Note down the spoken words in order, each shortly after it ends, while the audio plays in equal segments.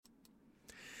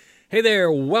Hey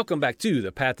there, welcome back to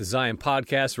the Path to Zion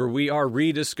podcast, where we are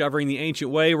rediscovering the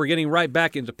ancient way. We're getting right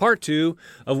back into part 2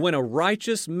 of when a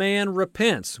righteous man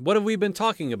repents. What have we been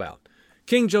talking about?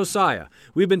 King Josiah.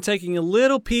 We've been taking a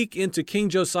little peek into King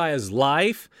Josiah's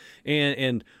life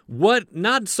and what,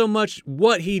 not so much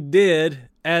what he did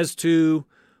as to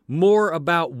more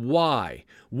about why.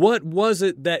 What was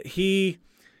it that he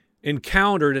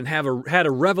encountered and had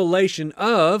a revelation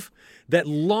of that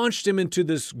launched him into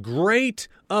this great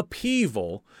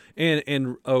upheaval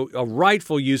and a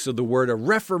rightful use of the word, a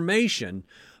reformation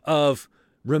of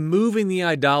removing the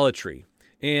idolatry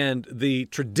and the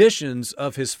traditions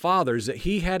of his fathers that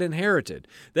he had inherited,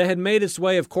 that had made its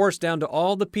way, of course, down to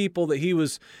all the people that he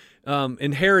was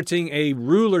inheriting a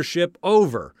rulership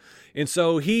over. And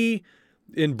so he,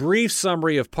 in brief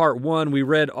summary of part 1, we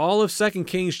read all of 2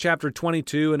 Kings chapter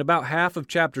 22 and about half of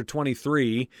chapter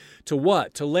 23 to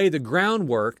what? To lay the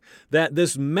groundwork that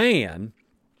this man,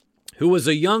 who was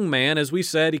a young man, as we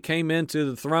said, he came into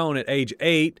the throne at age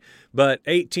 8, but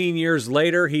 18 years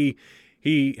later, he's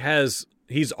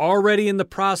already in the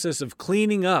process of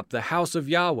cleaning up the house of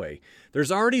Yahweh.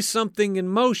 There's already something in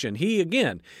motion. He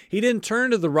didn't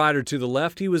turn to the right or to the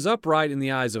left. He was upright in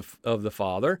the eyes of the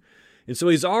Father. And so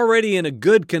he's already in a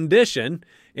good condition,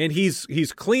 and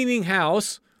he's cleaning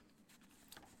house,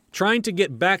 trying to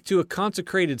get back to a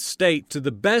consecrated state to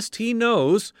the best he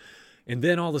knows. And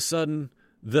then all of a sudden,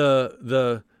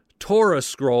 the Torah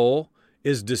scroll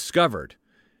is discovered.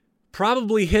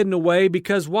 Probably hidden away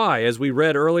because why? As we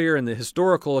read earlier in the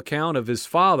historical account of his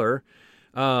father,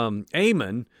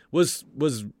 Amon was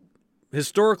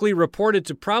historically reported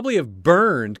to probably have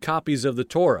burned copies of the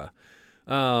Torah.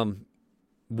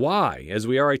 Why? As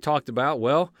we already talked about,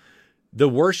 well, the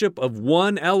worship of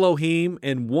one Elohim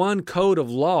and one code of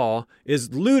law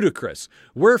is ludicrous.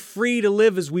 We're free to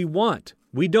live as we want.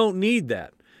 We don't need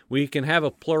that. We can have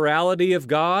a plurality of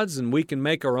gods, and we can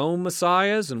make our own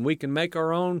messiahs, and we can make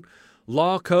our own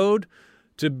law code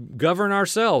to govern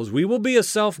ourselves. We will be a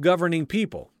self-governing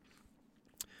people.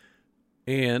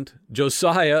 And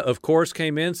Josiah, of course,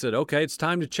 came in and said, okay, it's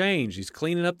time to change. He's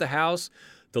cleaning up the house.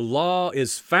 The law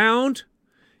is found.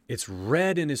 It's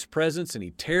read in his presence, and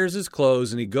he tears his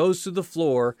clothes, and he goes to the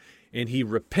floor, and he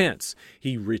repents.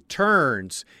 He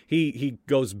returns. He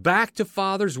goes back to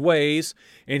Father's ways,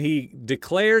 and he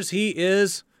declares he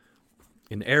is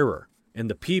in error, and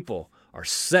the people are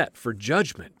set for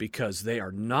judgment because they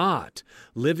are not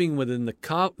living within the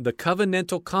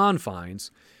covenantal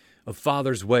confines of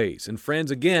Father's ways. And friends,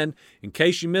 again, in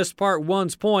case you missed part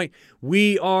 1's point,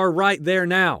 we are right there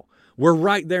now. We're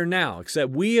right there now,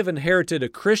 except we have inherited a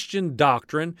Christian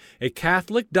doctrine, a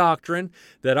Catholic doctrine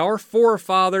that our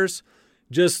forefathers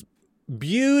just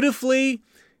beautifully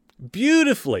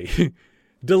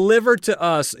delivered to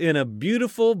us in a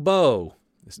beautiful bow.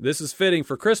 This is fitting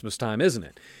for Christmas time, isn't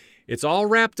it? It's all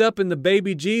wrapped up in the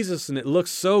baby Jesus, and it looks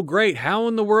so great. How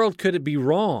in the world could it be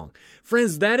wrong?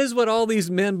 Friends, that is what all these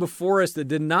men before us that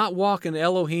did not walk in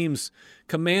Elohim's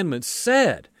commandments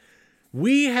said.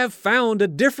 We have found a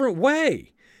different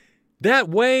way. That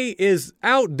way is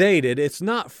outdated. It's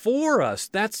not for us.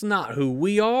 That's not who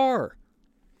we are.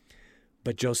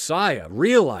 But Josiah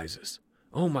realizes,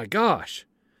 oh my gosh,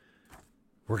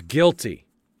 we're guilty.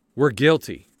 We're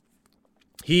guilty.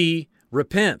 He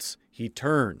repents. He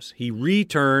turns. He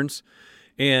returns.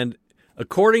 And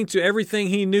according to everything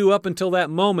he knew up until that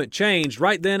moment, changed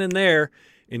right then and there,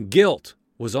 and guilt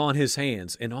was on his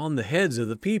hands and on the heads of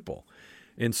the people.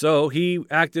 And so he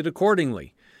acted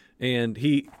accordingly. And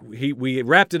we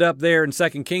wrapped it up there in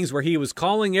 2 Kings where he was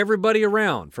calling everybody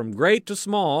around from great to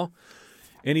small.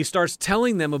 And he starts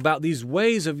telling them about these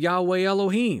ways of Yahweh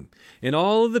Elohim. And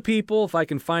all of the people, if I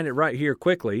can find it right here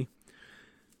quickly,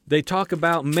 they talk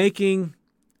about making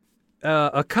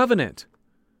a covenant.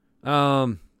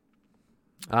 I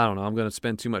don't know. I'm going to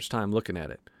spend too much time looking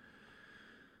at it.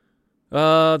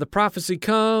 The prophecy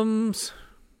comes.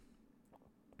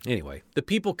 Anyway, the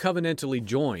people covenantally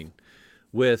join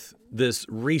with this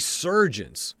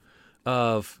resurgence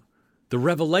of the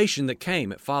revelation that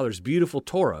came at Father's beautiful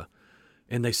Torah.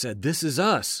 And they said, this is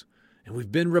us. And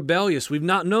we've been rebellious. We've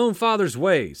not known Father's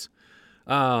ways.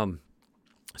 So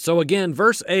again,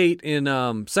 verse 8 in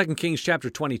 2 Kings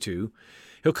chapter 22,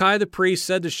 Hilkiah the priest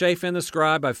said to Shaphan the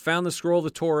scribe, I've found the scroll of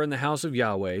the Torah in the house of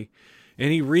Yahweh.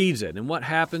 And he reads it. And what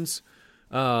happens?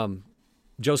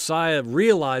 Josiah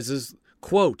realizes,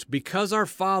 quote, because our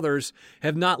fathers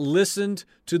have not listened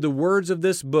to the words of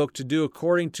this book to do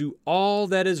according to all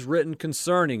that is written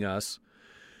concerning us,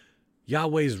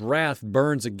 Yahweh's wrath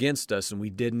burns against us and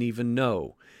we didn't even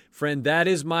know. Friend, that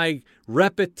is my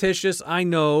repetitious, I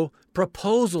know,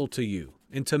 proposal to you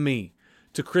and to me.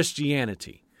 to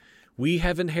Christianity. We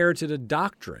have inherited a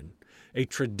doctrine, a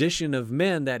tradition of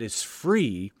men that is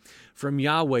free from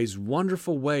Yahweh's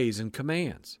wonderful ways and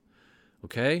commands.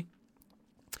 Okay?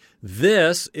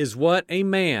 This is what a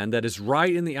man that is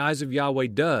right in the eyes of Yahweh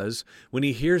does when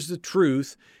he hears the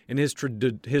truth and his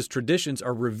traditions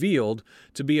are revealed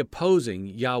to be opposing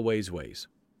Yahweh's ways.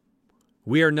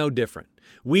 We are no different.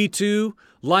 We too,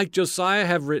 like Josiah,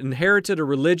 have inherited a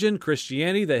religion,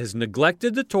 Christianity, that has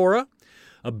neglected the Torah,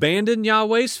 abandoned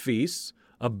Yahweh's feasts,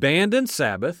 abandoned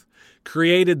Sabbath,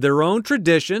 created their own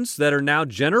traditions that are now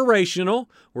generational.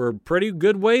 We're pretty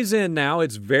good ways in now.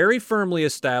 It's very firmly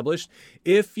established.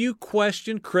 If you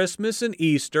question Christmas and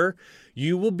Easter,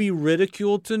 you will be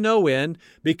ridiculed to no end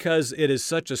because it is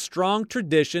such a strong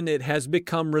tradition. It has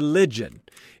become religion.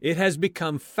 It has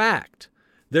become fact.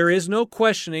 There is no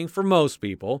questioning for most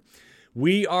people.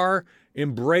 We are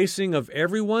embracing of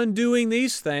everyone doing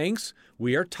these things.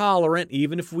 We are tolerant.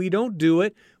 Even if we don't do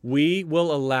it, we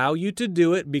will allow you to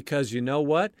do it because you know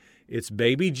what? It's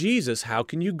baby Jesus. How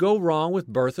can you go wrong with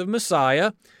birth of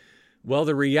Messiah? Well,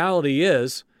 the reality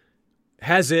is,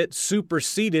 has it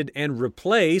superseded and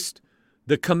replaced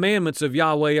the commandments of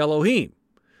Yahweh Elohim?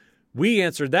 We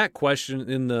answered that question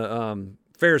in the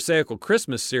Pharisaical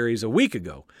Christmas series a week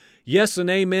ago. Yes and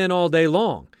amen all day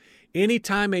long.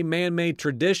 Anytime a man-made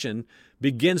tradition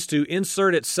begins to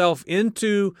insert itself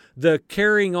into the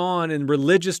carrying on and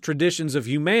religious traditions of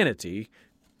humanity,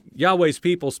 Yahweh's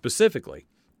people specifically,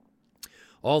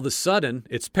 all of a sudden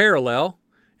it's parallel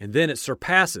and then it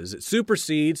surpasses, it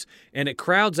supersedes, and it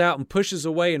crowds out and pushes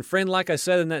away. And friend, like I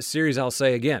said in that series, I'll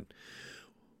say again,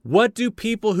 what do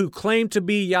people who claim to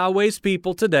be Yahweh's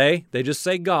people today, they just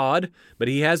say God, but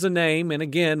he has a name. And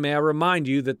again, may I remind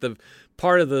you that the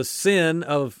part of the sin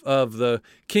of the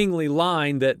kingly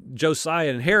line that Josiah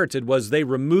inherited was they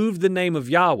removed the name of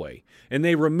Yahweh and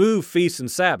they removed feasts and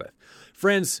Sabbath.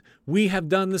 Friends, we have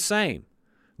done the same.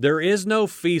 There is no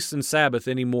feast and Sabbath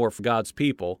anymore for God's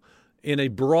people in a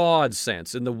broad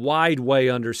sense, in the wide way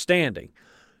understanding.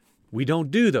 We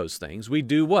don't do those things. We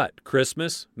do what?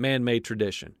 Christmas, man-made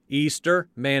tradition. Easter,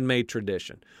 man-made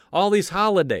tradition. All these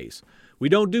holidays. We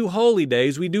don't do holy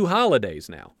days, we do holidays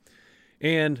now.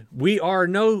 And we are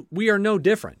no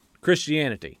different,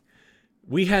 Christianity.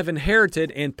 We have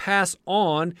inherited and pass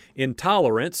on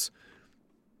intolerance,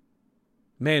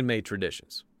 man-made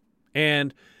traditions.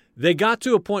 And they got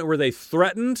to a point where they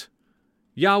threatened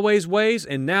Yahweh's ways,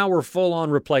 and now we're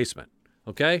full-on replacement.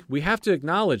 Okay? We have to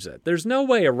acknowledge that. There's no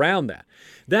way around that.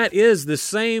 That is the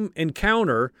same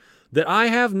encounter that I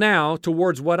have now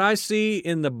towards what I see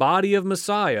in the body of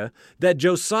Messiah that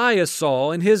Josiah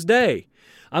saw in his day.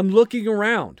 I'm looking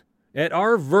around at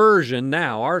our version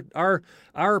now,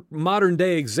 our modern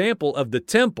day example of the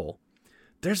temple.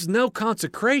 There's no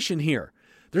consecration here.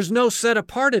 There's no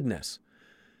set-apartedness.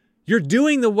 You're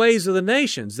doing the ways of the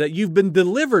nations that you've been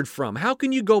delivered from. How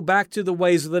can you go back to the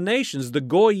ways of the nations, the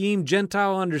Goyim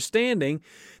Gentile understanding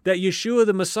that Yeshua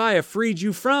the Messiah freed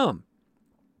you from?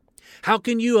 How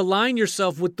can you align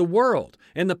yourself with the world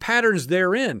and the patterns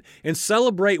therein and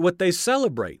celebrate what they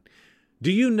celebrate?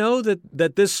 Do you know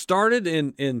that this started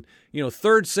in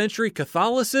 3rd century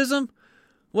Catholicism?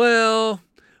 Well,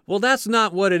 that's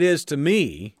not what it is to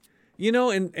me.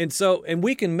 And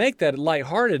we can make that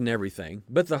lighthearted and everything,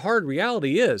 but the hard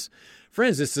reality is,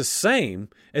 friends, it's the same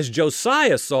as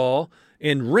Josiah saw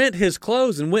and rent his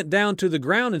clothes and went down to the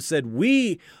ground and said,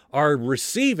 we are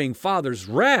receiving Father's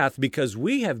wrath because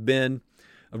we have been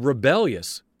a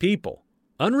rebellious people,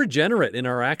 unregenerate in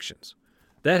our actions.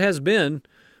 That has been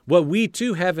what we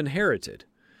too have inherited.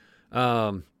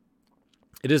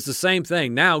 It is the same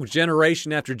thing. Now,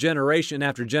 generation after generation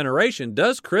after generation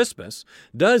does Christmas,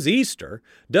 does Easter,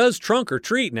 does trunk or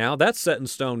treat now. That's set in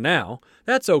stone now.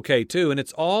 That's okay too. And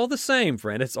it's all the same,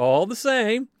 friend. It's all the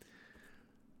same.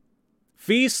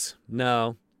 Feasts?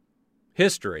 No.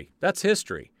 History. That's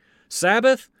history.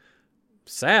 Sabbath?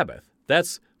 Sabbath.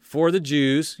 That's for the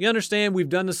Jews. You understand? We've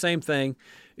done the same thing.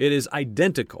 It is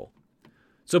identical.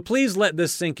 So please let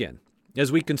this sink in.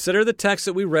 As we consider the text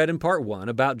that we read in part 1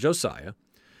 about Josiah,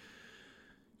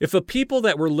 if a people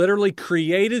that were literally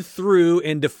created through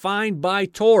and defined by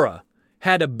Torah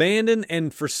had abandoned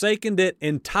and forsaken it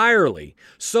entirely,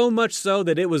 so much so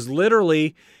that it was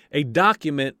literally a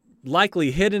document likely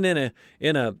hidden in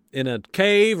a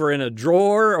cave or in a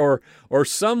drawer or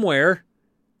somewhere,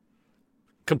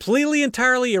 completely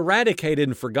entirely eradicated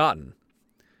and forgotten.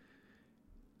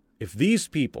 If these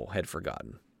people had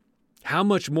forgotten, how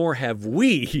much more have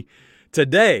we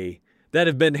today that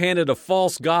have been handed a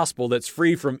false gospel that's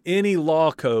free from any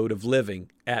law code of living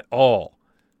at all?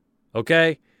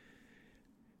 Okay?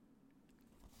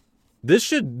 This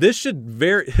should,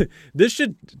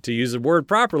 to use the word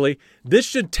properly, this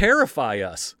should terrify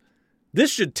us.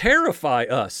 This should terrify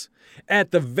us.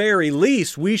 At the very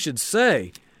least, we should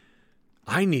say,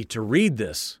 I need to read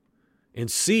this and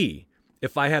see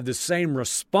if I have the same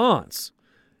response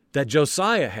that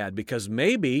Josiah had, because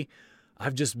maybe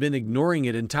I've just been ignoring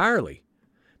it entirely.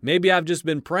 Maybe I've just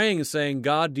been praying and saying,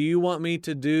 God, do you want me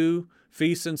to do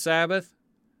feast and Sabbath?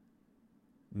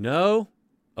 No?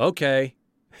 Okay.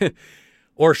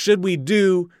 Or should we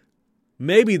do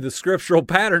maybe the scriptural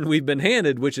pattern we've been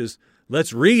handed, which is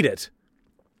let's read it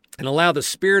and allow the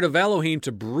Spirit of Elohim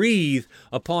to breathe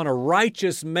upon a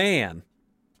righteous man,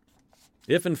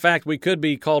 if in fact we could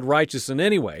be called righteous in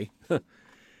any way.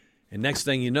 And next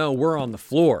thing you know, we're on the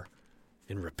floor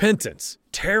in repentance,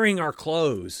 tearing our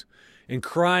clothes and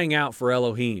crying out for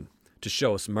Elohim to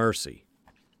show us mercy.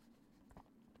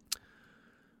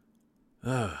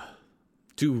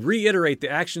 To reiterate the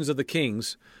actions of the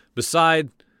kings beside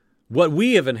what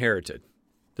we have inherited.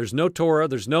 There's no Torah,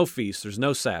 there's no feast, there's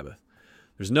no Sabbath.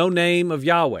 There's no name of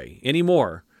Yahweh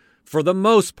anymore, for the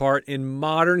most part, in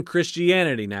modern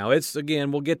Christianity. Now, it's,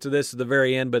 again, we'll get to this at the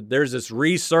very end, but there's this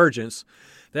resurgence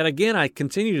that, again, I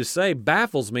continue to say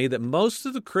baffles me that most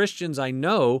of the Christians I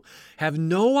know have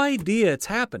no idea it's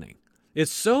happening.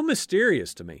 It's so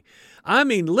mysterious to me. I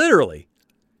mean, literally.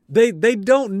 They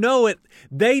don't know it.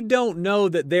 They don't know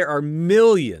that there are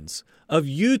millions of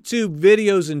YouTube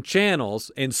videos and channels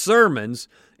and sermons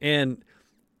and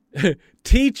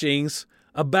teachings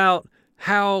about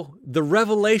how the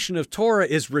revelation of Torah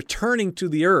is returning to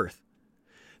the earth.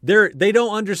 They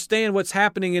don't understand what's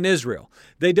happening in Israel.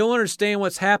 They don't understand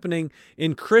what's happening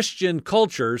in Christian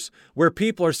cultures where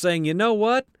people are saying, you know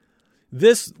what?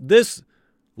 This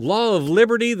law of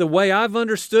liberty, the way I've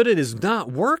understood it, is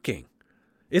not working.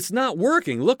 It's not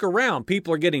working. Look around.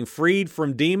 People are getting freed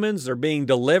from demons. They're being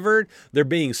delivered. They're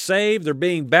being saved. They're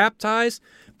being baptized.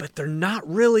 But they're not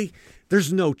really,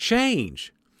 there's no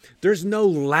change. There's no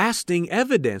lasting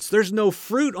evidence. There's no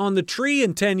fruit on the tree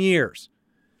in 10 years.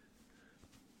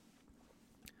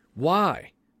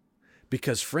 Why?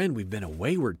 Because, friend, we've been a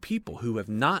wayward people who have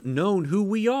not known who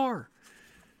we are.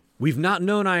 We've not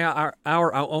known our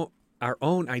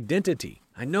own identity.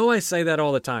 I know I say that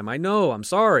all the time. I know. I'm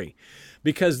sorry.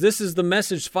 Because this is the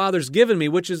message Father's given me,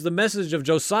 which is the message of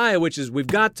Josiah, which is we've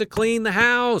got to clean the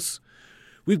house.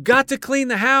 We've got to clean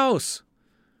the house.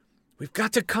 We've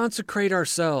got to consecrate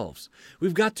ourselves.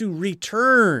 We've got to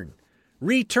return,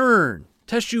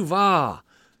 teshuvah.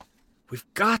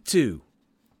 We've got to.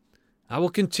 I will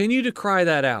continue to cry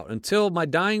that out until my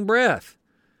dying breath,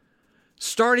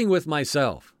 starting with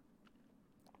myself.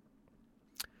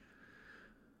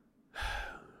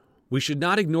 We should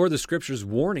not ignore the Scripture's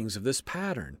warnings of this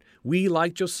pattern. We,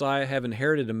 like Josiah, have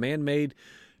inherited a man-made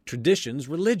traditions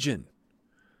religion.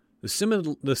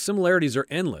 The similarities are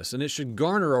endless, and it should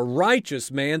garner a righteous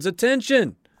man's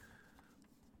attention,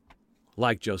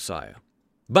 like Josiah.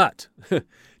 But,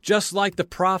 just like the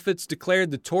prophets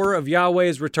declared the Torah of Yahweh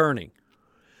is returning,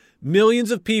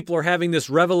 millions of people are having this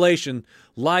revelation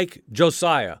like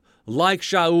Josiah, like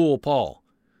Shaul Paul,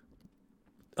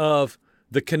 of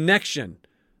the connection,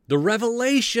 the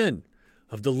revelation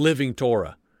of the living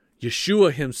Torah,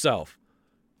 Yeshua himself.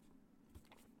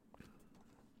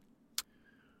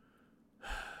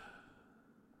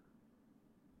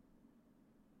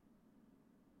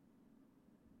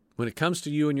 When it comes to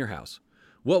you and your house,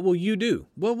 what will you do?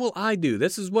 What will I do?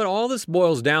 This is what all this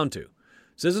boils down to.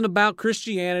 This isn't about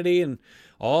Christianity and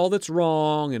all that's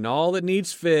wrong and all that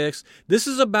needs fixed. This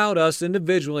is about us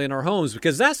individually in our homes,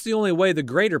 because that's the only way the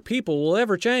greater people will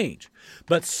ever change.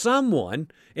 But someone,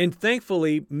 and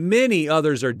thankfully many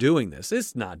others are doing this.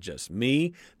 It's not just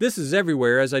me. This is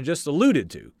everywhere, as I just alluded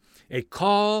to. A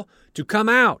call to come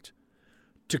out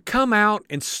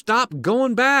and stop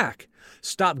going back.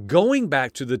 Stop going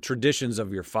back to the traditions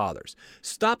of your fathers.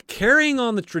 Stop carrying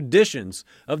on the traditions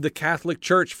of the Catholic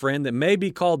Church, friend, that may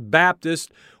be called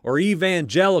Baptist or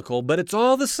evangelical, but it's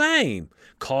all the same.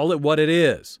 Call it what it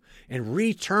is and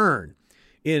return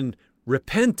in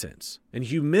repentance and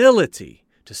humility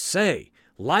to say,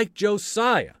 like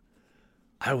Josiah,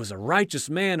 I was a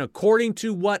righteous man according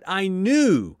to what I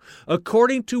knew,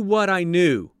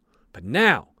 But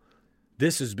now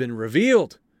this has been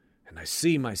revealed, and I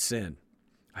see my sin.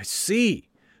 I see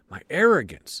my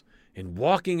arrogance in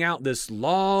walking out this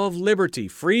law of liberty,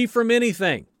 free from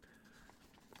anything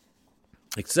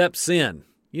except sin.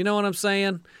 You know what I'm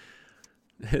saying?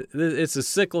 It's a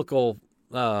cyclical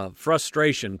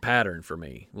frustration pattern for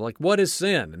me. Like, what is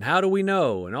sin, and how do we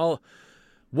know, and all?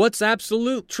 What's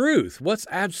absolute truth? What's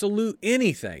absolute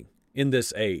anything in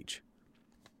this age?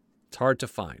 It's hard to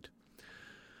find.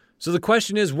 So the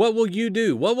question is, what will you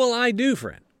do? What will I do,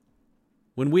 friend,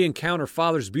 when we encounter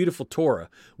Father's beautiful Torah,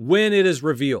 when it is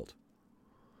revealed?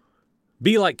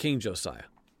 Be like King Josiah.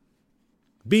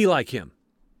 Be like him.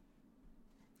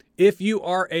 If you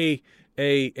are a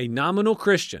nominal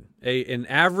Christian, an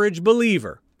average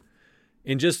believer,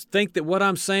 and just think that what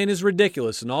I'm saying is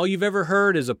ridiculous and all you've ever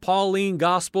heard is a Pauline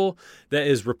gospel that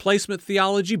is replacement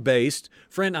theology based,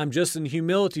 friend, I'm just in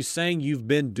humility saying you've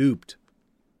been duped.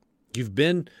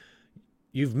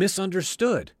 You've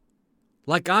misunderstood,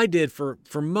 like I did for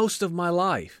most of my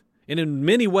life. And in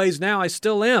many ways now I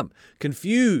still am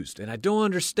confused and I don't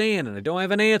understand and I don't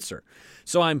have an answer.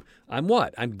 So I'm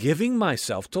what? I'm giving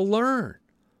myself to learn.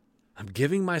 I'm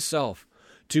giving myself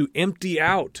to empty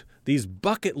out these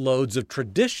bucket loads of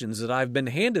traditions that I've been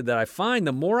handed that I find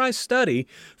the more I study,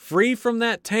 free from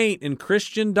that taint in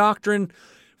Christian doctrine,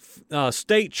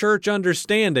 state church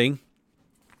understanding,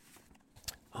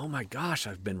 oh my gosh,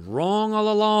 I've been wrong all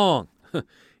along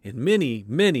in many,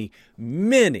 many,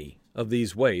 many of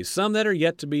these ways, some that are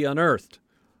yet to be unearthed.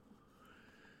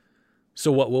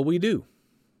 So what will we do?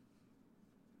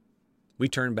 We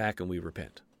turn back and we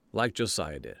repent, like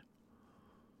Josiah did.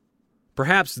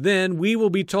 Perhaps then we will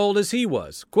be told as he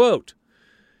was, quote,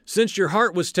 since your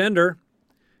heart was tender,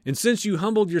 and since you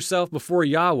humbled yourself before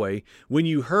Yahweh when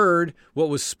you heard what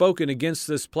was spoken against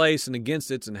this place and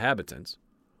against its inhabitants,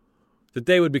 that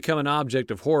they would become an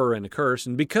object of horror and a curse,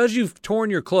 and because you've torn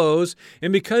your clothes,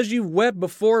 and because you've wept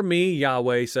before me,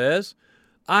 Yahweh says,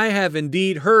 I have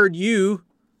indeed heard you.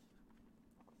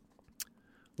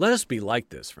 Let us be like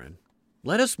this, friend.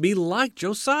 Let us be like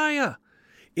Josiah,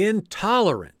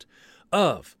 intolerant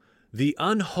of the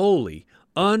unholy,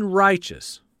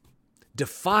 unrighteous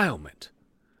defilement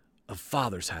of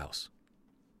Father's house.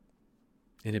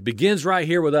 And it begins right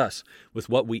here with us, with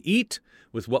what we eat,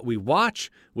 with what we watch,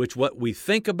 with what we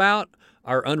think about,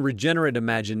 our unregenerate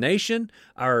imagination,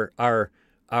 our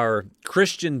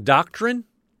Christian doctrine,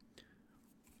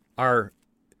 our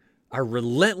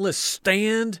relentless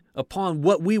stand upon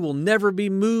what we will never be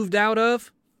moved out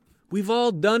of. We've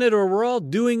all done it, or we're all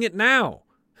doing it now.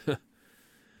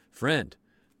 Friend,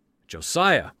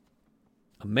 Josiah,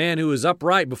 a man who was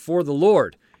upright before the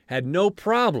Lord, had no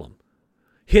problem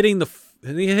hitting the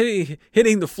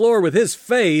floor with his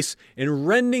face and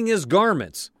rending his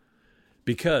garments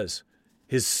because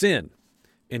his sin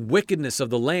and wickedness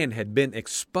of the land had been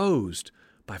exposed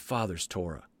by Father's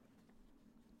Torah.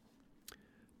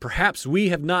 Perhaps we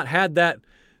have not had that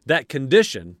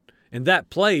condition in that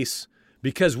place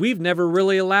because we've never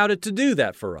really allowed it to do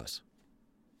that for us.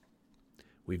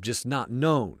 We've just not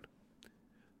known.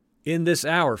 In this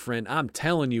hour, friend, I'm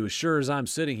telling you, as sure as I'm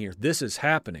sitting here, this is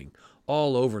happening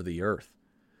all over the earth.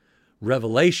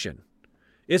 Revelation.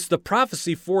 It's the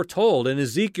prophecy foretold in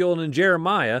Ezekiel and in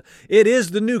Jeremiah. It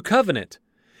is the new covenant.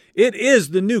 It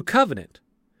is the new covenant.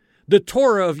 The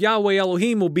Torah of Yahweh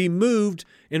Elohim will be moved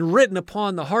and written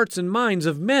upon the hearts and minds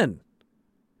of men.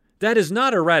 That is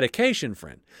not eradication,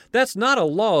 friend. That's not a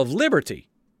law of liberty.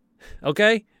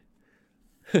 Okay?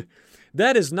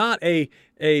 That is not a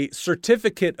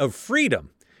certificate of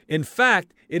freedom. In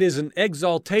fact, it is an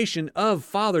exaltation of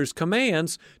Father's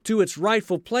commands to its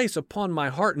rightful place upon my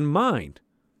heart and mind.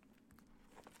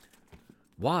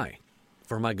 Why?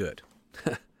 For my good.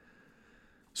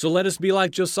 So let us be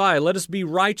like Josiah. Let us be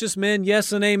righteous men,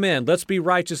 yes and amen. Let's be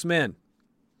righteous men.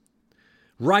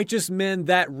 Righteous men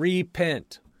that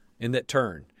repent and that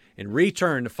turn. And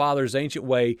return to Father's ancient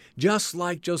way, just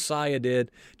like Josiah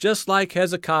did, just like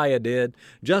Hezekiah did,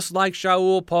 just like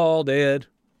Shaul Paul did.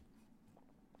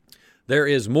 There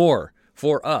is more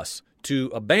for us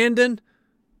to abandon,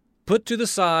 put to the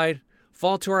side,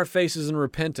 fall to our faces in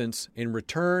repentance, and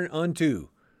return unto,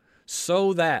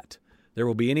 so that there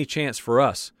will be any chance for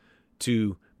us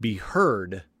to be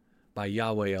heard by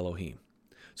Yahweh Elohim.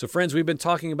 So friends, we've been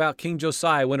talking about King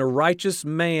Josiah, when a righteous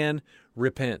man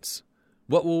repents.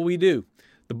 What will we do?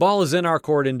 The ball is in our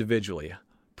court individually.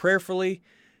 Prayerfully,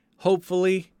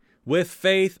 hopefully, with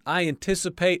faith, I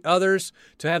anticipate others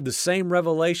to have the same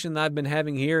revelation that I've been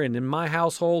having here and in my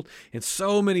household, and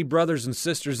so many brothers and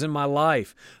sisters in my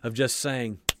life, of just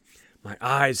saying, my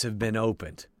eyes have been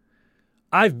opened.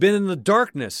 I've been in the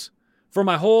darkness for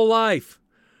my whole life.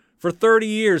 For 30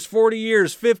 years, 40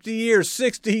 years, 50 years,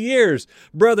 60 years,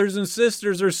 brothers and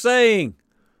sisters are saying,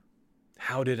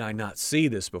 how did I not see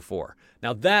this before?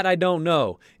 Now that I don't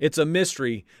know. It's a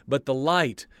mystery, but the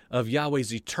light of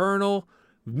Yahweh's eternal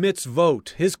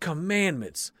mitzvot, His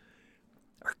commandments,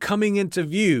 are coming into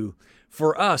view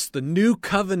for us, the new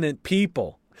covenant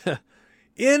people,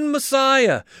 in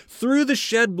Messiah, through the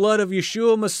shed blood of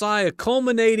Yeshua Messiah,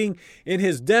 culminating in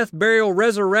His death, burial,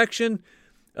 resurrection,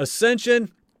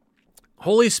 ascension,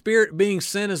 Holy Spirit being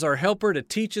sent as our helper to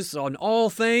teach us on all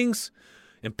things,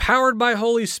 empowered by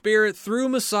Holy Spirit through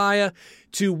Messiah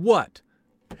to what?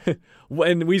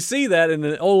 When we see that in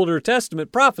the Older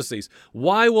Testament prophecies.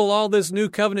 Why will all this new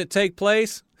covenant take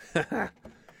place?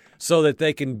 So that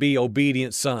they can be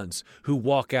obedient sons who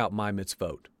walk out my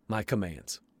mitzvot, my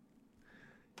commands.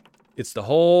 It's the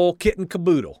whole kit and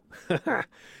caboodle.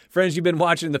 Friends, you've been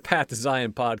watching the Path to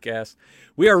Zion podcast.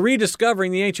 We are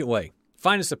rediscovering the ancient way.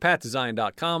 Find us at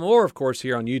pathtozion.com or, of course,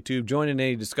 here on YouTube. Join in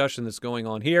any discussion that's going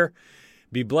on here.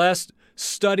 Be blessed.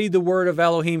 Study the word of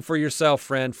Elohim for yourself,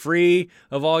 friend, free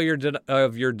of all your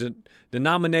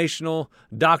denominational,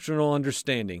 doctrinal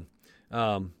understanding.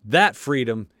 That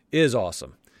freedom is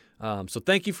awesome. So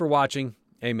thank you for watching.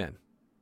 Amen.